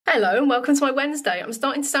Hello and welcome to my Wednesday. I'm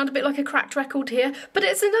starting to sound a bit like a cracked record here, but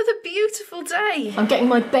it's another beautiful day. I'm getting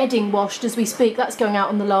my bedding washed as we speak. That's going out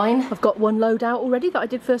on the line. I've got one load out already that I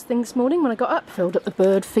did first thing this morning when I got up. Filled up the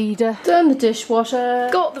bird feeder, done the dishwasher,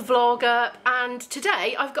 got the vlog up, and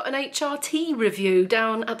today I've got an HRT review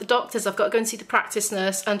down at the doctor's. I've got to go and see the practice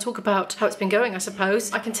nurse and talk about how it's been going, I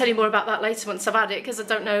suppose. I can tell you more about that later once I've had it, because I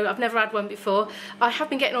don't know, I've never had one before. I have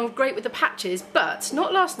been getting on great with the patches, but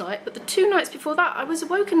not last night, but the 2 nights before that, I was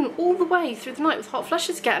awoken all the way through the night with hot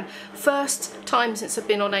flushes again. First time since I've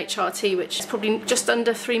been on HRT, which is probably just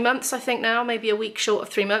under 3 months, I think now, maybe a week short of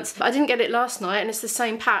 3 months. But I didn't get it last night, and it's the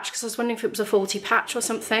same patch, because I was wondering if it was a faulty patch or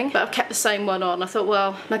something. But I've kept the same one on. I thought,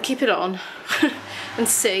 well, I'll keep it on and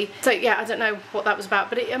see. So yeah, I don't know what that was about,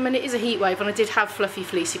 but I mean, it is a heat wave, and I did have fluffy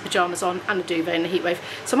fleecy pyjamas on and a duvet in the heat wave.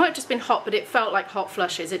 So it might have just been hot, but it felt like hot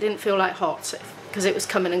flushes. It didn't feel like hot, because it was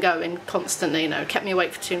coming and going constantly, you know. It kept me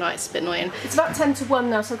awake for 2 nights, a bit annoying. It's about 10 to 1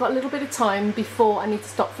 now, so I've got a little bit of time before I need to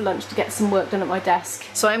stop for lunch to get some work done at my desk.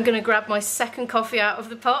 So I'm gonna grab my second coffee out of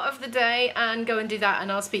the pot of the day and go and do that,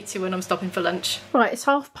 and I'll speak to you when I'm stopping for lunch. Right, it's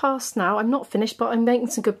past now. I'm not finished, but I'm making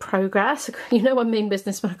some good progress. You know I'm in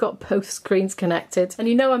business when I've got both screens connected. And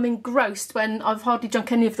you know I'm engrossed when I've hardly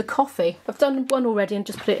drunk any of the coffee. I've done one already and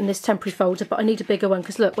just put it in this temporary folder, but I need a bigger one,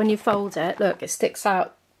 because look, when you fold it, look, it sticks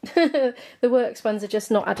out. The Works ones are just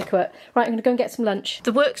not adequate. Right, I'm going to go and get some lunch.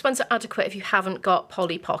 The Works ones are adequate if you haven't got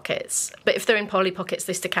Polly Pockets, but if they're in Polly Pockets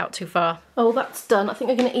they stick out too far. Oh, that's done. I think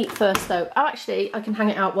I'm going to eat first though. Oh, actually, I can hang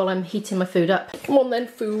it out while I'm heating my food up. Come on then,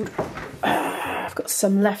 food. I've got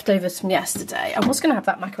some leftovers from yesterday. I was going to have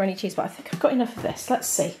that macaroni cheese, but I think I've got enough of this. Let's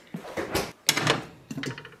see.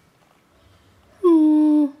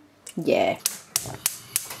 Yeah.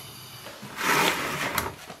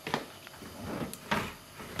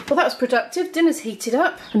 Well, that was productive. Dinner's heated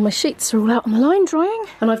up and my sheets are all out on the line drying,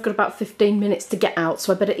 and I've got about 15 minutes to get out,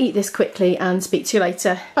 so I better eat this quickly and speak to you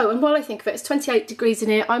later. Oh, and while I think of it, it's 28 degrees in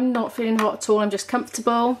here. I'm not feeling hot at all. I'm just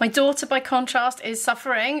comfortable. My daughter, by contrast, is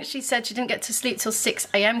suffering. She said she didn't get to sleep till 6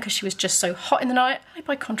 AM because she was just so hot in the night. I,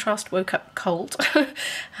 by contrast, woke up cold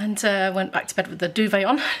and went back to bed with the duvet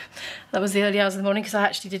on. That was the early hours of the morning, because I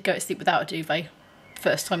actually did go to sleep without a duvet.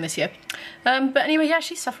 First time this year. But anyway, yeah,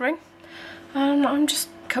 she's suffering. And I'm just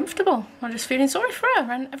comfortable. I'm just feeling sorry for her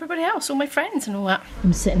and everybody else, all my friends and all that.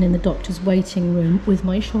 I'm sitting in the doctor's waiting room with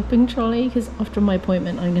my shopping trolley, because after my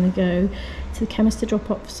appointment I'm going to go to the chemist to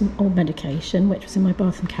drop off some old medication which was in my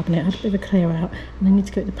bathroom cabinet. I had a bit of a clear out, and I need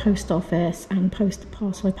to go to the post office and post a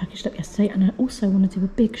parcel I packaged up yesterday, and I also want to do a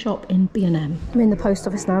big shop in B&M. I'm in the post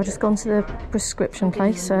office now. I've just gone to the prescription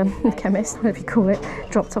place, the chemist, whatever you call it,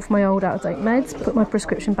 dropped off my old out-of-date meds, put my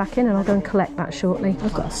prescription back in, and I'll go and collect that shortly.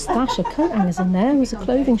 I've got a stash of coat hangers in there. There was a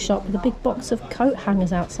clothing shop with a big box of coat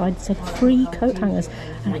hangers outside. It said free coat hangers,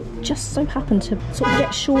 and I just so happened to sort of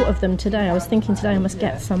get short of them today. I was thinking today I must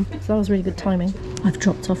get some, so that was really good timing. I've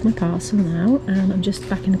dropped off my parcel now, and I'm just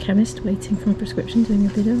back in the chemist waiting for my prescription, doing a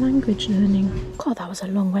bit of language learning. God, that was a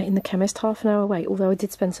long wait in the chemist, half an hour wait, although I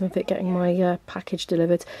did spend some of it getting my package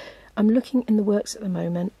delivered. I'm looking in the Works at the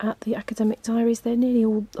moment at the academic diaries. They're nearly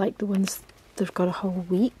all like the ones that have got a whole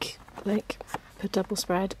week, like per double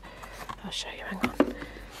spread. I'll show you, hang on.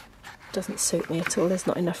 Doesn't suit me at all, there's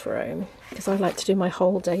not enough room, because I like to do my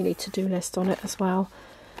whole daily to-do list on it as well.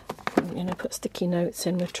 And, you know, put sticky notes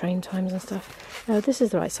in with train times and stuff. This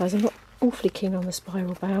is the right size. I'm not awfully keen on the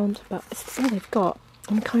spiral bound, but it's all they've got.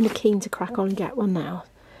 I'm kind of keen to crack on and get one now.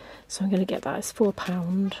 So I'm going to get that. It's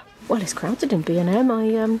 £4. Well, it's crowded in B&M.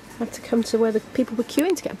 I had to come to where the people were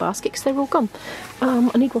queuing to get a basket because they were all gone.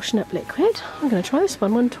 I need washing up liquid. I'm going to try this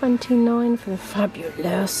one. £1.29 for the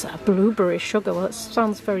fabulous blueberry sugar. Well, it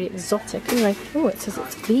sounds very exotic. Anyway, oh, it says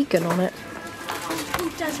it's vegan on it.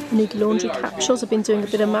 I need laundry capsules. I've been doing a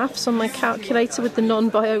bit of maths on my calculator with the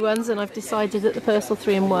non-bio ones, and I've decided that the Parcel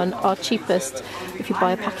 3-in-1 are cheapest if you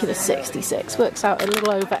buy a packet of 66. Works out a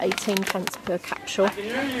little over 18 pence per capsule.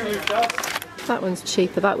 That one's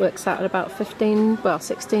cheaper. That works out at about 16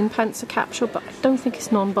 pence a capsule, but I don't think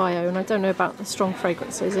it's non-bio, and I don't know about the strong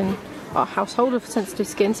fragrances in our household of sensitive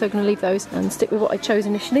skin, so I'm going to leave those and stick with what I chose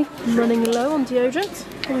initially. I'm running low on deodorant.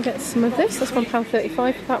 I'm going to get some of this. That's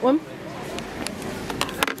 £1.35 for that one.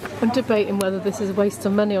 I'm debating whether this is a waste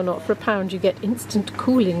of money or not. For £1 you get instant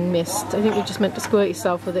cooling mist. I think you're just meant to squirt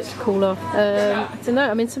yourself with it to cool off. I don't know,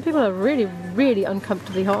 I mean, some people are really, really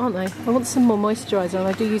uncomfortably hot, aren't they? I want some more moisturiser, and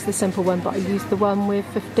I do use the simple one, but I use the one with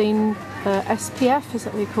 15 SPF, is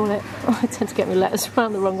that what you call it? Oh, I tend to get my letters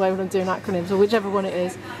around the wrong way when I'm doing acronyms, or whichever one it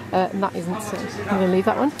is, and that isn't, so I'm going to leave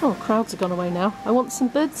that one. Oh, crowds have gone away now. I want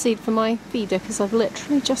some birdseed for my feeder, because I've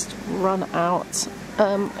literally just run out.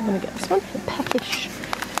 I'm going to get this one, the Peckish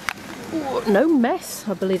Ooh, no mess.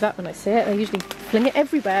 I believe that when I see it. I usually fling it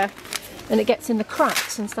everywhere and it gets in the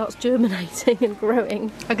cracks and starts germinating and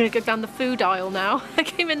growing. I'm going to go down the food aisle now. I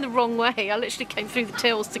came in the wrong way. I literally came through the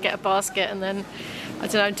tills to get a basket and then, I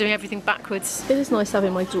don't know, doing everything backwards. It is nice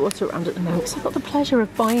having my daughter around at the moment because I've got the pleasure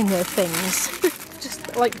of buying her things.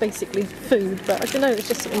 Just like basically food, but I don't know, there's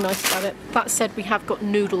just something nice about it. That said, we have got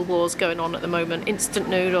noodle wars going on at the moment. Instant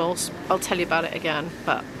noodles. I'll tell you about it again,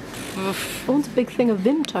 but I want a big thing of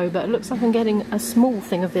Vimto, but it looks like I'm getting a small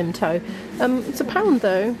thing of Vimto. It's £1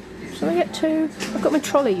 though. Shall I get 2? I've got my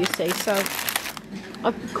trolley, you see, so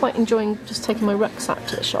I'm quite enjoying just taking my rucksack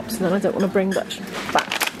to the shops, and then I don't want to bring much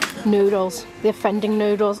back. Noodles, the offending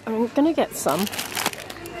noodles. I'm going to get some.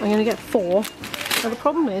 I'm going to get 4. Now the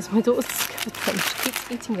problem is my daughter's discovered them. She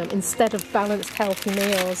keeps eating them instead of balanced healthy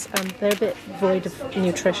meals, and they're a bit void of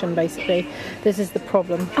nutrition basically. This is the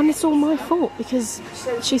problem. And it's all my fault because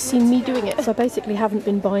she's seen me doing it. So I basically haven't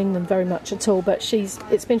been buying them very much at all, but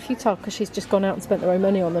it's been futile because she's just gone out and spent her own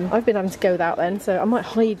money on them. I've been having to go without then, so I might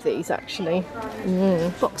hide these actually.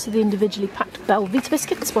 Box of the individually packed Belvita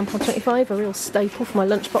biscuits, £1.25, a real staple for my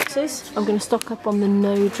lunch boxes. I'm going to stock up on the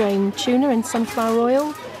no drain tuna in sunflower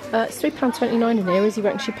oil. It's £3.29 in here. Izzy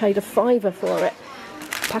reckons she paid a £5 for it.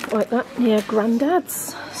 Packet like that. Yeah,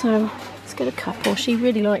 Grandad's. So let's get a couple. She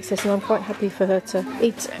really likes this and I'm quite happy for her to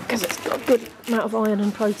eat it because it's got a good amount of iron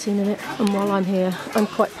and protein in it. And while I'm here, I'm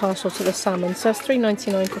quite partial to the salmon. So it's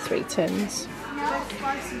 £3.99 for 3 tins.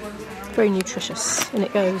 Very nutritious, and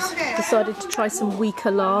it goes. Decided to try some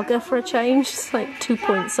weaker lager for a change. It's like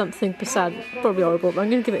 2-point-something%. Probably horrible, but I'm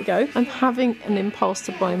going to give it a go. I'm having an impulse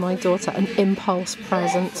to buy my daughter an impulse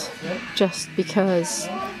present just because,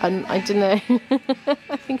 and I don't know,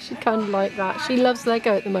 I think she'd kind of like that. She loves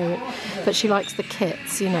Lego at the moment, but she likes the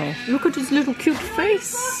kits, you know. Look at his little cute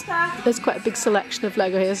face. There's quite a big selection of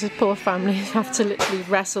Lego here. This poor families have to literally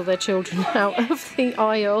wrestle their children out of the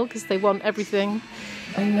aisle because they want everything.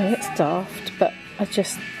 I know it's daft, but I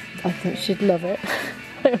think she'd love it.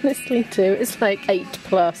 I honestly do. It's like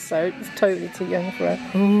 8+, so it's totally too young for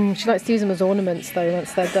her. She likes to use them as ornaments though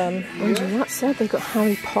once they're done. And that said, they've got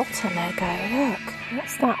Harry Potter Lego. Look,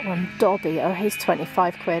 what's that one? Dobby. Oh, he's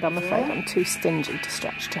 25 quid. I'm afraid I'm too stingy to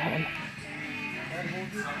stretch to him.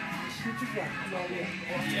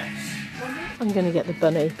 I'm going to get the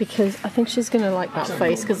bunny because I think she's going to like that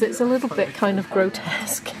face because it's a little bit kind of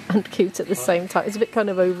grotesque and cute at the same time. It's a bit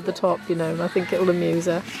kind of over the top, you know, and I think it'll amuse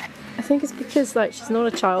her. I think it's because like she's not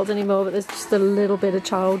a child anymore, but there's just a little bit of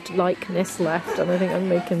childlikeness left, and I think I'm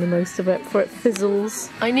making the most of it before it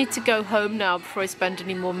fizzles. I need to go home now before I spend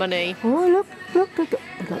any more money. Oh, look.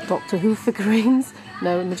 I've got Doctor Who figurines.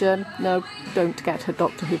 No, Imogen, no, don't get her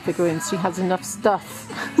Doctor Who figurines. She has enough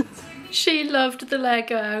stuff. She loved the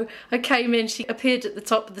Lego. I came in, she appeared at the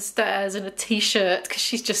top of the stairs in a t-shirt because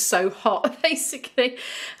she's just so hot, basically.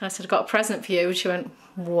 And I said, I've got a present for you. And she went,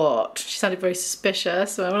 what? She sounded very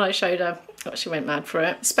suspicious. So when I showed her, she went mad for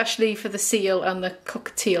it. Especially for the seal and the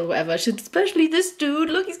cockatiel, whatever. She said, especially this dude,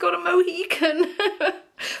 look, he's got a Mohican.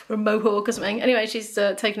 Or a mohawk or something. Anyway, she's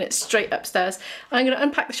taking it straight upstairs. I'm going to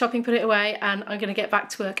unpack the shopping, put it away, and I'm going to get back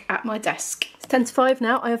to work at my desk. It's 10 to 5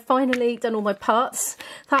 now. I have finally done all my parts.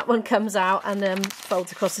 That one comes out and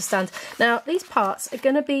folds across the stand. Now, these parts are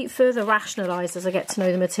going to be further rationalised as I get to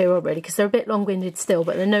know the material, really, because they're a bit long-winded still,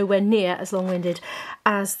 but they're nowhere near as long-winded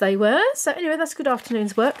as they were. So anyway, that's a good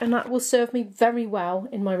afternoon's work, and that will serve me very well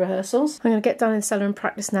in my rehearsals. I'm going to get down in the cellar and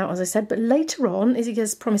practice now, as I said, but later on, Izzy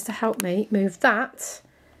has promised to help me move that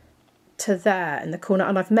to there in the corner,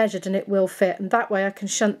 and I've measured and it will fit, and that way I can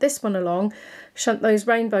shunt this one along, shunt those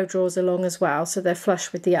rainbow drawers along as well so they're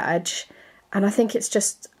flush with the edge, and I think it's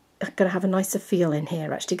just going to have a nicer feel in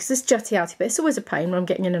here actually because it's jutty outy, but it's always a pain when I'm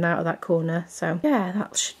getting in and out of that corner. So yeah,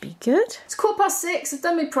 that should be good. It's 6:15, I've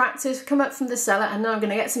done my practice, come up from the cellar, and now I'm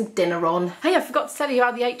going to get some dinner on. Hey, I forgot to tell you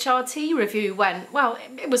how the HRT review went. Well,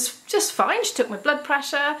 it was just fine. She took my blood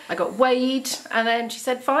pressure, I got weighed, and then she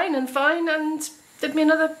said fine, and did me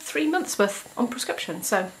another 3 months worth on prescription.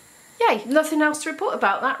 So yay, nothing else to report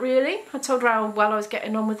about that really. I told her how well I was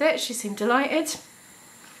getting on with it. She seemed delighted.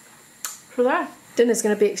 For there. Dinner's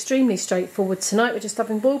going to be extremely straightforward tonight. We're just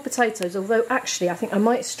having boiled potatoes, although actually I think I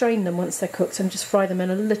might strain them once they're cooked and just fry them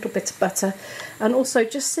in a little bit of butter. And also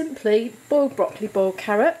just simply boiled broccoli, boiled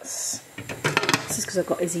carrots. This is because I've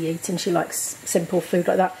got Izzy eating, she likes simple food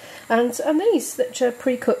like that. And these that are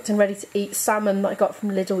pre-cooked and ready to eat salmon that I got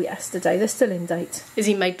from Lidl yesterday. They're still in date.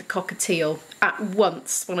 Izzy made the cockatiel at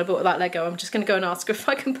once when I bought that Lego. I'm just going to go and ask her if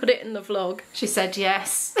I can put it in the vlog. She said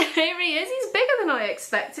yes. Here he is. He's bigger than I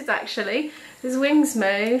expected actually. His wings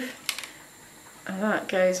move. And that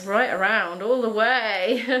goes right around all the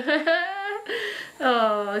way.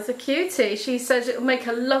 Oh, it's a cutie. She says it'll make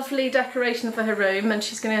a lovely decoration for her room, and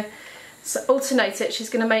she's going to alternate it. She's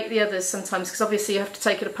going to make the others sometimes, because obviously you have to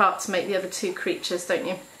take it apart to make the other two creatures, don't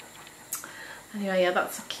you? Anyway, yeah,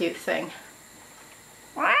 that's a cute thing.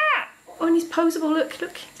 Oh, and he's posable. Look,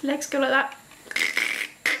 his legs go like that.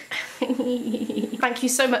 Thank you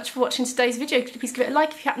so much for watching today's video. Could you please give it a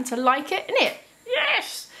like if you happen to like it, innit?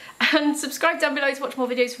 Yes! And subscribe down below to watch more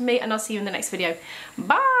videos from me, and I'll see you in the next video.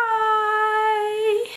 Bye!